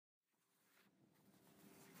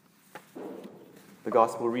The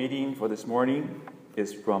gospel reading for this morning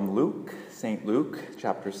is from Luke, St. Luke,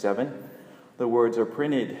 chapter 7. The words are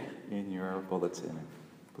printed in your bulletin.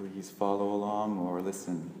 Please follow along or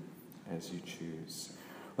listen as you choose.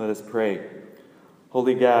 Let us pray.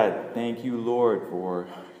 Holy God, thank you, Lord, for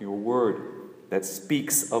your word that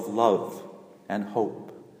speaks of love and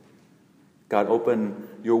hope. God, open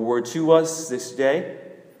your word to us this day.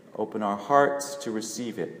 Open our hearts to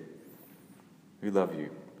receive it. We love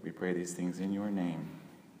you. We pray these things in your name.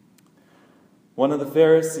 One of the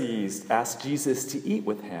Pharisees asked Jesus to eat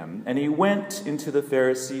with him, and he went into the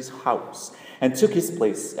Pharisee's house and took his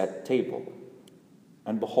place at table.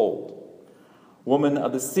 And behold, a woman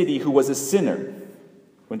of the city who was a sinner,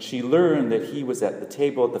 when she learned that he was at the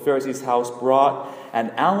table at the Pharisee's house, brought an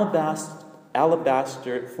alabaster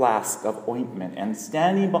flask of ointment, and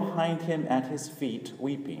standing behind him at his feet,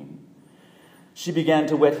 weeping, she began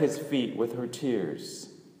to wet his feet with her tears,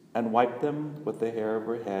 and wiped them with the hair of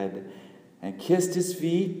her head, and kissed his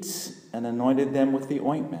feet, and anointed them with the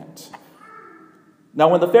ointment. Now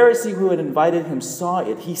when the Pharisee who had invited him saw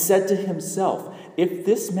it, he said to himself, "If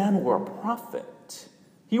this man were a prophet,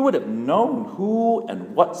 he would have known who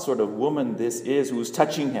and what sort of woman this is who is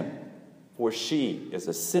touching him, for she is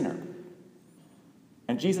a sinner."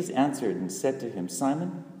 And Jesus answered and said to him,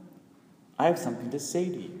 "Simon, I have something to say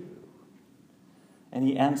to you." And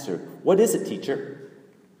he answered, "What is it, teacher?"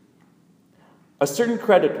 A certain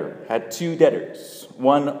creditor had 2 debtors.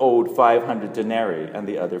 One owed 500 denarii and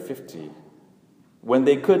the other 50. When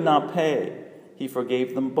they could not pay, he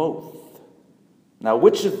forgave them both. Now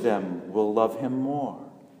which of them will love him more?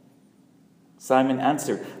 Simon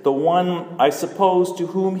answered, "The one, I suppose, to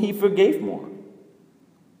whom he forgave more."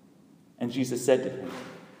 And Jesus said to him,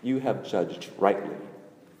 "You have judged rightly."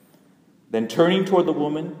 Then turning toward the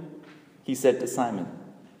woman, he said to Simon,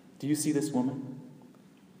 "Do you see this woman?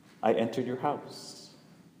 I entered your house.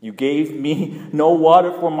 You gave me no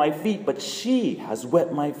water for my feet, but she has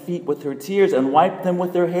wet my feet with her tears and wiped them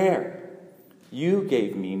with her hair. You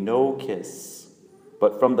gave me no kiss,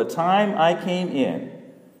 but from the time I came in,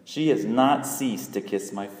 she has not ceased to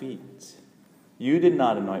kiss my feet. You did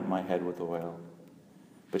not anoint my head with oil,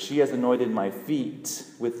 but she has anointed my feet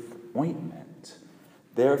with ointment.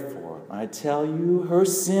 Therefore, I tell you, her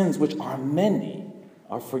sins, which are many,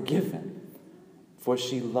 are forgiven, for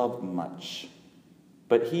she loved much.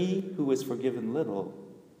 But he who is forgiven little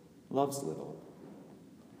loves little."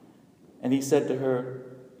 And he said to her,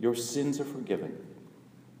 "Your sins are forgiven."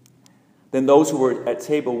 Then those who were at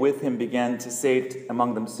table with him began to say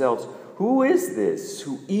among themselves, "Who is this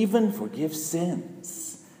who even forgives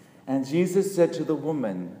sins?" And Jesus said to the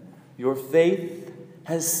woman, "Your faith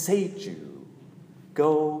has saved you.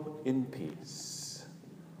 Go in peace."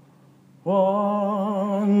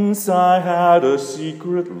 Once I had a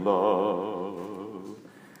secret love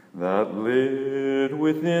that lived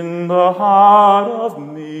within the heart of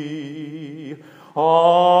me.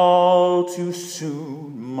 All too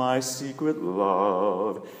soon my secret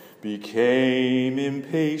love became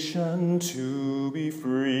impatient to be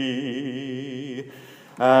free.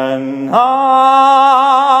 And now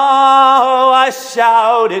I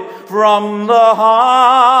shouted from the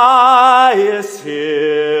highest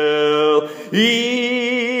hill,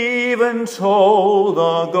 even told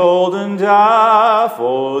the golden daffodil,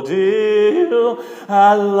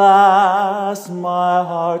 at last my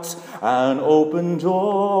heart's an open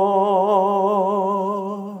door,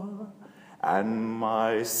 and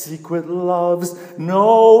my secret love's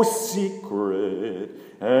no secret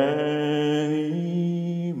anymore.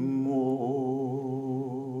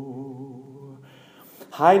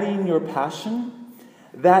 Hiding your passion,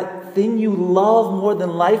 that thing you love more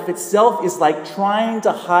than life itself, is like trying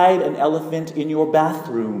to hide an elephant in your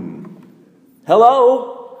bathroom.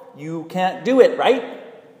 Hello? You can't do it, right?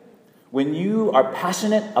 When you are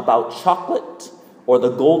passionate about chocolate or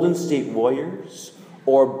the Golden State Warriors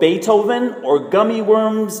or Beethoven or gummy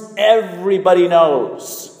worms, everybody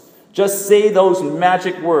knows. Just say those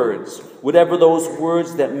magic words, whatever those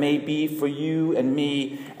words that may be for you and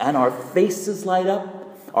me, and our faces light up,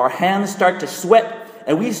 our hands start to sweat,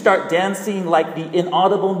 and we start dancing like the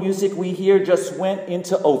inaudible music we hear just went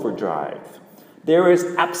into overdrive. There is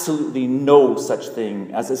absolutely no such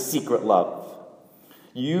thing as a secret love.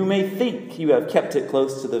 You may think you have kept it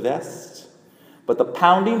close to the vest, but the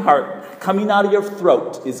pounding heart coming out of your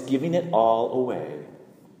throat is giving it all away.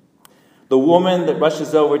 The woman that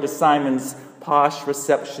rushes over to Simon's posh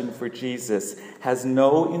reception for Jesus has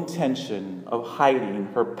no intention of hiding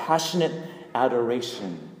her passionate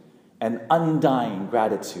adoration and undying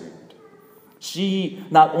gratitude. She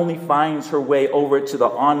not only finds her way over to the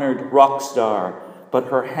honored rock star, but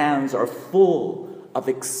her hands are full of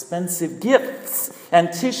expensive gifts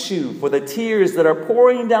and tissue for the tears that are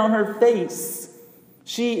pouring down her face.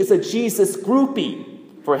 She is a Jesus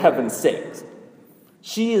groupie, for heaven's sake.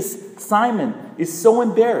 Simon is so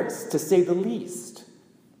embarrassed, to say the least,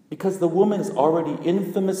 because the woman is already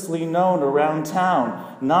infamously known around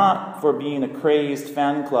town, not for being a crazed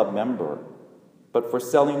fan club member, but for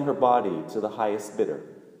selling her body to the highest bidder.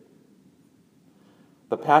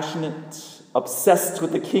 The passionate, obsessed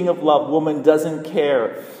with the King of Love woman doesn't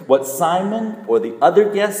care what Simon or the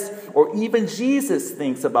other guests or even Jesus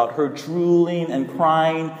thinks about her drooling and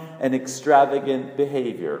crying and extravagant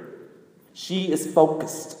behavior. She is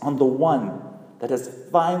focused on the one that has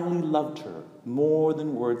finally loved her more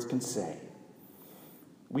than words can say.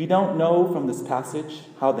 We don't know from this passage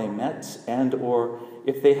how they met and or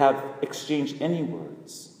if they have exchanged any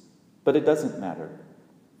words, but it doesn't matter.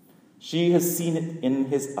 She has seen it in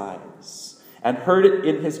his eyes and heard it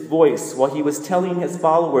in his voice while he was telling his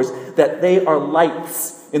followers that they are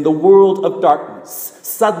lights in the world of darkness.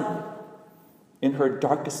 Suddenly, in her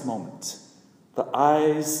darkest moment, the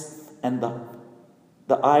eyes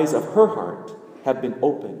of her heart have been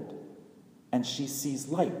opened, and she sees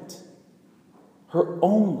light, her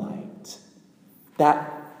own light,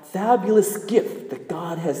 that fabulous gift that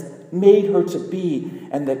God has made her to be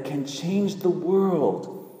and that can change the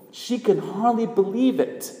world. She can hardly believe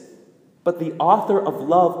it, but the author of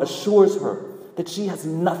love assures her that she has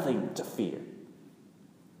nothing to fear.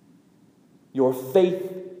 Your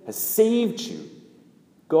faith has saved you.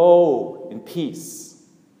 Go in peace.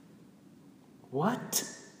 What?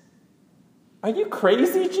 Are you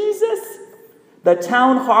crazy, Jesus? The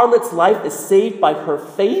town harlot's life is saved by her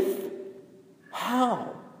faith?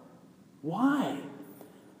 How? Why?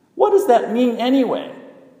 What does that mean anyway?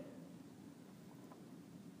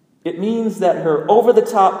 It means that her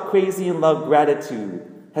over-the-top, crazy-in-love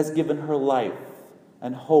gratitude has given her life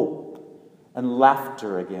and hope and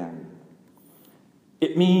laughter again.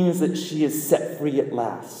 It means that she is set free at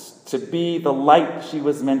last, to be the light she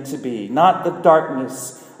was meant to be, not the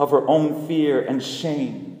darkness of her own fear and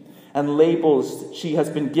shame and labels she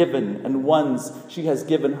has been given and ones she has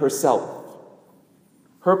given herself.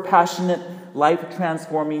 Her passionate,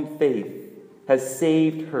 life-transforming faith has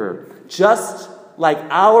saved her, just like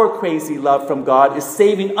our crazy love from God is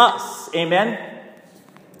saving us. Amen?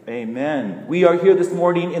 Amen. We are here this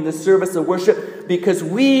morning in the service of worship because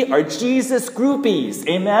we are Jesus groupies.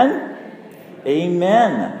 Amen?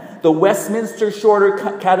 Amen. The Westminster Shorter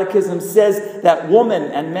Catechism says that woman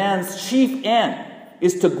and man's chief end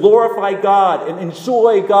is to glorify God and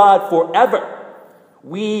enjoy God forever.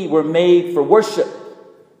 We were made for worship,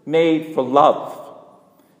 made for love,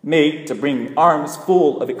 made to bring arms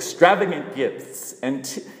full of extravagant gifts and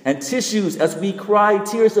tissues as we cry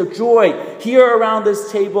tears of joy here around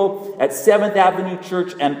this table at 7th Avenue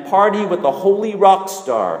Church and party with the holy rock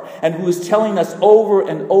star, and who is telling us over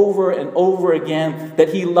and over and over again that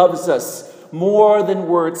he loves us more than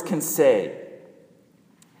words can say.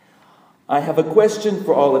 I have a question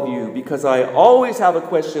for all of you, because I always have a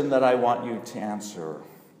question that I want you to answer.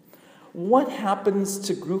 What happens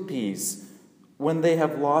to groupies when they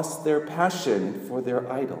have lost their passion for their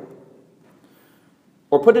idol?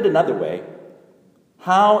 Or put it another way,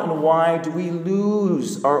 how and why do we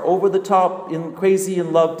lose our over-the-top,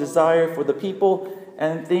 crazy-in-love desire for the people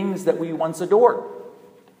and things that we once adored?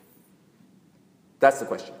 That's the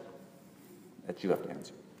question that you have to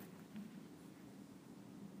answer.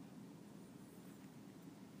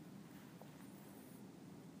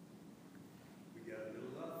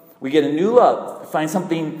 We get a new love. We find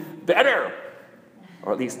something better.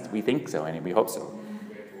 Or at least we think so, and we hope so.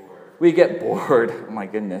 We get bored. Oh my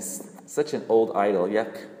goodness. Such an old idol.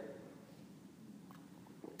 Yuck.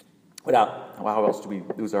 How else do we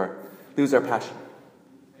lose our passion?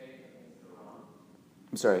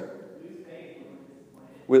 I'm sorry.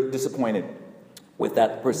 We're disappointed with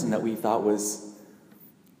that person that we thought was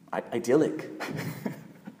idyllic.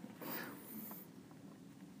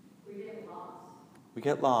 We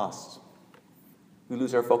get lost. We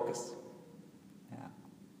lose our focus. Yeah.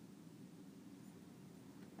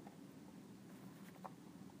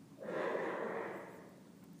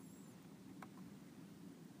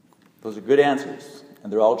 Those are good answers,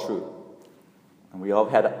 and they're all true. And we all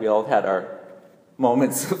have had our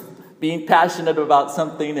moments of being passionate about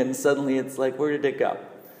something, and suddenly it's like, where did it go?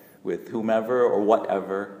 With whomever or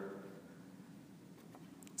whatever.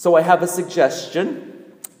 So I have a suggestion.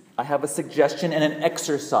 And an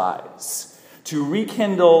exercise to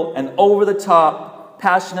rekindle an over-the-top,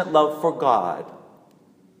 passionate love for God.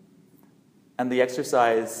 And the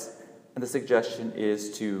exercise and the suggestion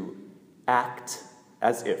is to act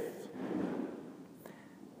as if.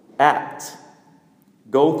 act,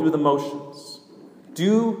 go through the motions,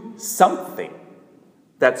 do something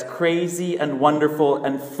that's crazy and wonderful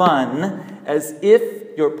and fun, as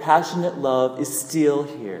if your passionate love is still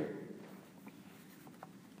here.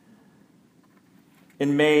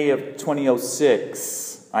 In May of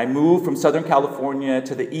 2006, I moved from Southern California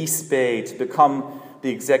to the East Bay to become the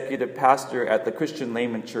executive pastor at the Christian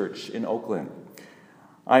Layman Church in Oakland.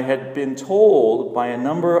 I had been told by a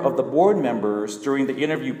number of the board members during the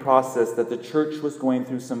interview process that the church was going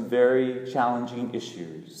through some very challenging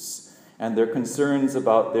issues, and their concerns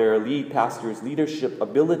about their lead pastor's leadership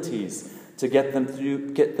abilities to get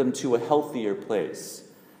them to a healthier place.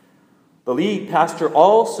 The lead pastor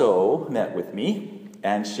also met with me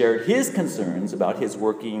and shared his concerns about his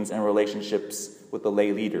workings and relationships with the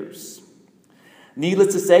lay leaders.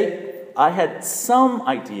 Needless to say, I had some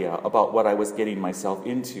idea about what I was getting myself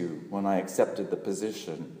into when I accepted the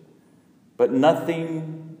position. But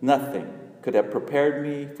nothing could have prepared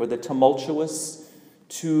me for the tumultuous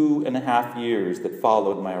 2.5 years that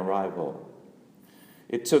followed my arrival.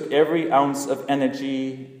 It took every ounce of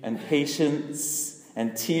energy and patience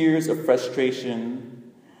and tears of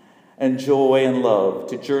frustration and joy and love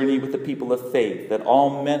to journey with the people of faith that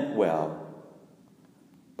all meant well,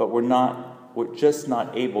 but were just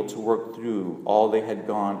not able to work through all that had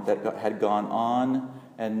gone on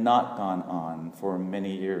and not gone on for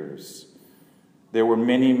many years. There were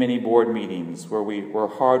many board meetings where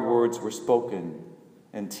hard words were spoken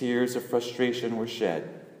and tears of frustration were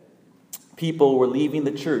shed. People were leaving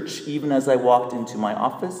the church even as I walked into my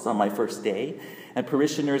office on my first day, and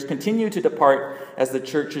parishioners continued to depart as the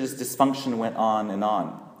church's dysfunction went on and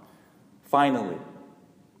on. Finally,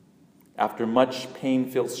 after much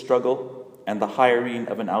pain-filled struggle and the hiring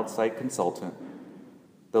of an outside consultant,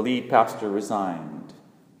 the lead pastor resigned,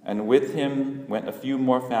 and with him went a few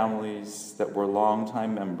more families that were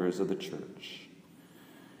longtime members of the church.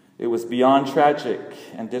 It was beyond tragic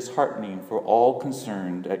and disheartening for all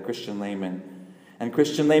concerned at Christian Layman. And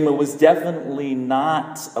Christian Layman was definitely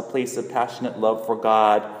not a place of passionate love for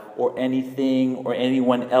God or anything or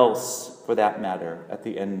anyone else, for that matter, at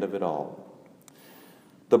the end of it all.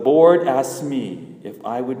 The board asked me if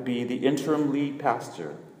I would be the interim lead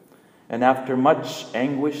pastor, and after much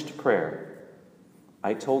anguished prayer,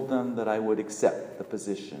 I told them that I would accept the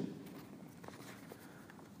position.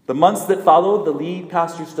 The months that followed the lead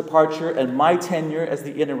pastor's departure and my tenure as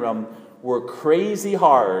the interim were crazy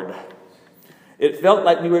hard. It felt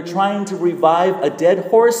like we were trying to revive a dead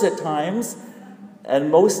horse at times, and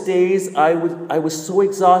most days I was so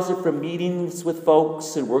exhausted from meetings with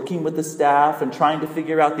folks and working with the staff and trying to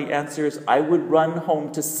figure out the answers, I would run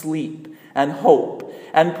home to sleep and hope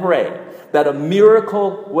and pray that a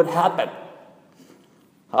miracle would happen.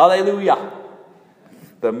 Hallelujah.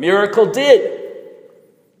 The miracle did.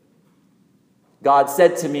 God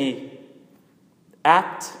said to me,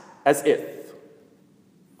 act as if.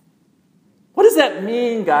 What does that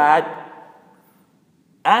mean, God?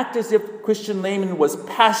 Act as if Christian Layman was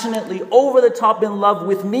passionately over the top in love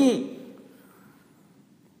with me.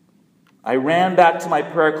 I ran back to my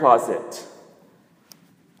prayer closet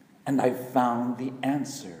and I found the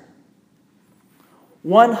answer.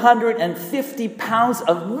 150 pounds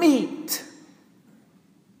of meat.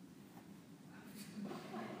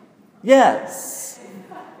 Yes,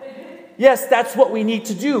 that's what we need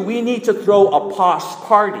to do. We need to throw a posh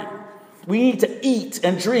party. We need to eat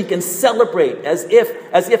and drink and celebrate as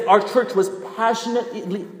if our church was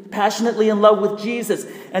passionately in love with Jesus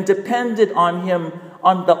and depended on him,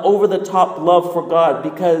 on the over-the-top love for God,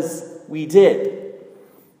 because we did.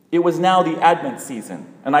 It was now the Advent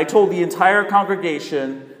season, and I told the entire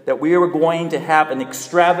congregation that we were going to have an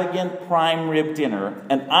extravagant prime rib dinner,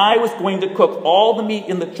 and I was going to cook all the meat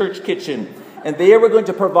in the church kitchen, and they were going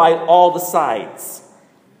to provide all the sides.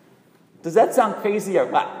 Does that sound crazy or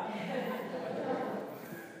what?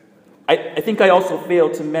 I think I also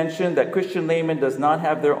failed to mention that Christian Layman does not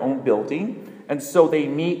have their own building, and so they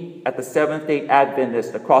meet at the Seventh-day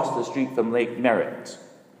Adventist across the street from Lake Merritt.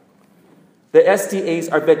 The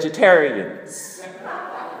SDAs are vegetarians.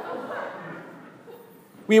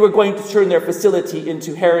 We were going to turn their facility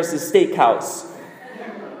into Harris's Steakhouse,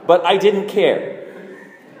 but I didn't care.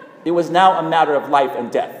 It was now a matter of life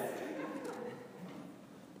and death.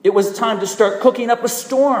 It was time to start cooking up a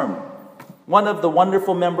storm. One of the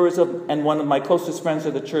wonderful members and one of my closest friends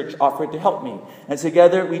of the church offered to help me. And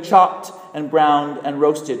together we chopped and browned and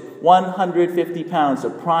roasted 150 pounds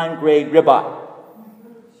of prime-grade ribeye.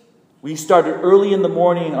 We started early in the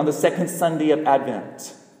morning on the second Sunday of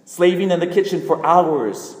Advent, slaving in the kitchen for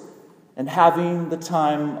hours and having the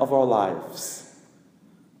time of our lives.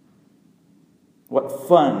 What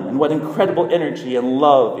fun and what incredible energy and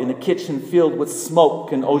love in a kitchen filled with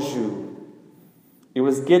smoke and au jus. It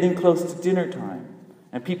was getting close to dinner time,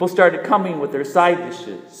 and people started coming with their side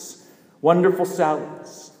dishes, wonderful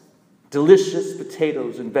salads, delicious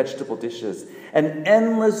potatoes and vegetable dishes, and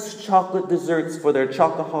endless chocolate desserts for their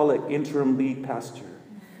chocoholic interim league pastor.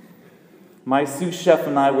 My sous chef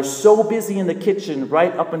and I were so busy in the kitchen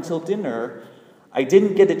right up until dinner, I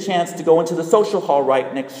didn't get a chance to go into the social hall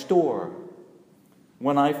right next door.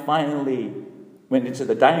 When I finally went into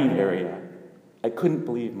the dining area, I couldn't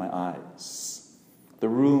believe my eyes. The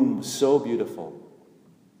room was so beautiful.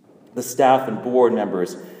 The staff and board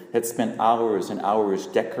members had spent hours and hours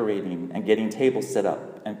decorating and getting tables set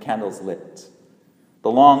up and candles lit. The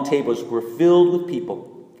long tables were filled with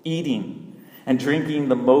people eating and drinking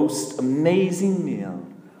the most amazing meal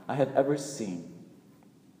I have ever seen.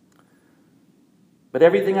 But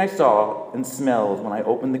everything I saw and smelled when I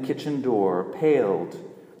opened the kitchen door paled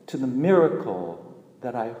to the miracle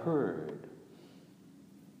that I heard.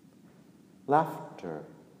 Laughter.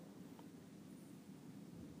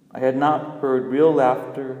 I had not heard real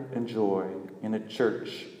laughter and joy in a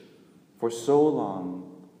church for so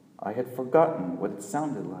long, I had forgotten what it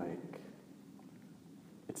sounded like.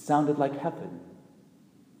 It sounded like heaven,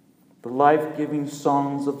 the life-giving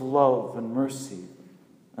songs of love and mercy,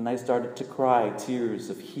 and I started to cry tears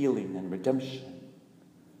of healing and redemption.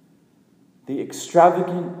 The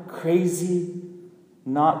extravagant, crazy,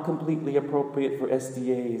 not completely appropriate for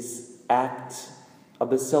SDA's act of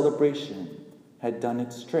the celebration had done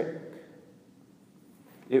its trick.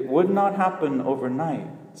 It would not happen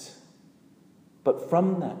overnight, but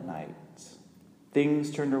from that night, things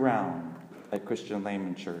turned around at Christian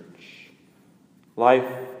Layman Church. Life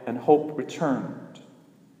and hope returned,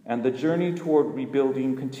 and the journey toward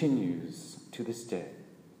rebuilding continues to this day.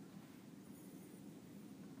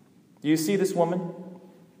 Do you see this woman?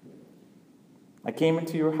 I came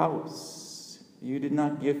into your house. You did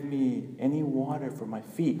not give me any water for my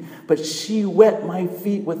feet, but she wet my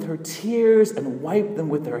feet with her tears and wiped them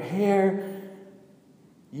with her hair.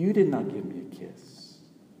 You did not give me a kiss,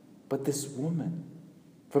 but this woman,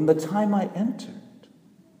 from the time I entered,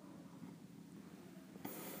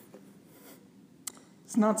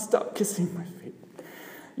 has not stopped kissing my feet.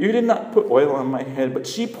 You did not put oil on my head, but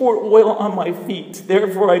she poured oil on my feet.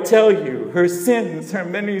 Therefore I tell you, her sins, her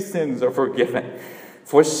many sins are forgiven,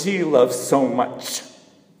 for she loves so much.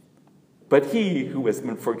 But he who has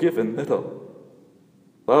been forgiven little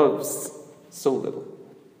loves so little.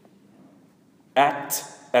 Act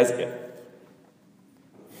as if.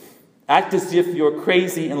 Act as if you're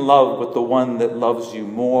crazy in love with the one that loves you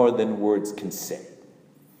more than words can say.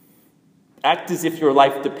 Act as if your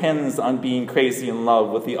life depends on being crazy in love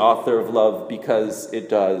with the author of love, because it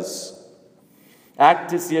does.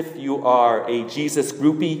 Act as if you are a Jesus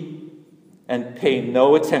groupie and pay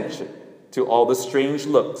no attention to all the strange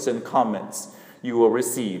looks and comments you will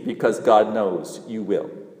receive, because God knows you will.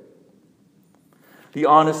 The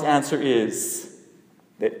honest answer is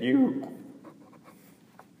that you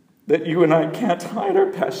and I can't hide our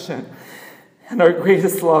passion and our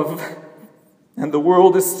greatest love. And the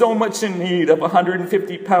world is so much in need of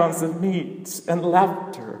 150 pounds of meat and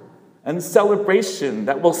laughter and celebration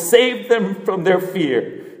that will save them from their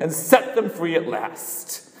fear and set them free at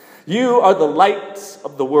last. You are the light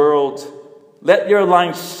of the world. Let your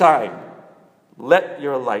light shine. Let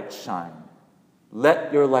your light shine.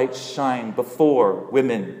 Let your light shine before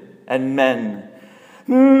women and men.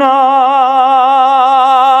 Now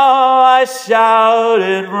I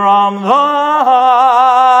shouted from the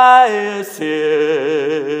highest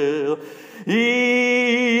hill,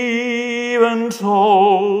 even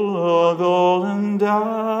told a golden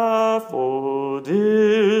daffodil.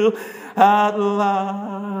 At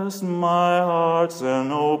last my heart's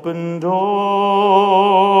an open door,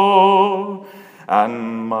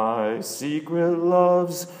 and my secret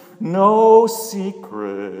love's no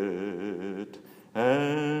secret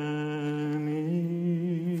anymore.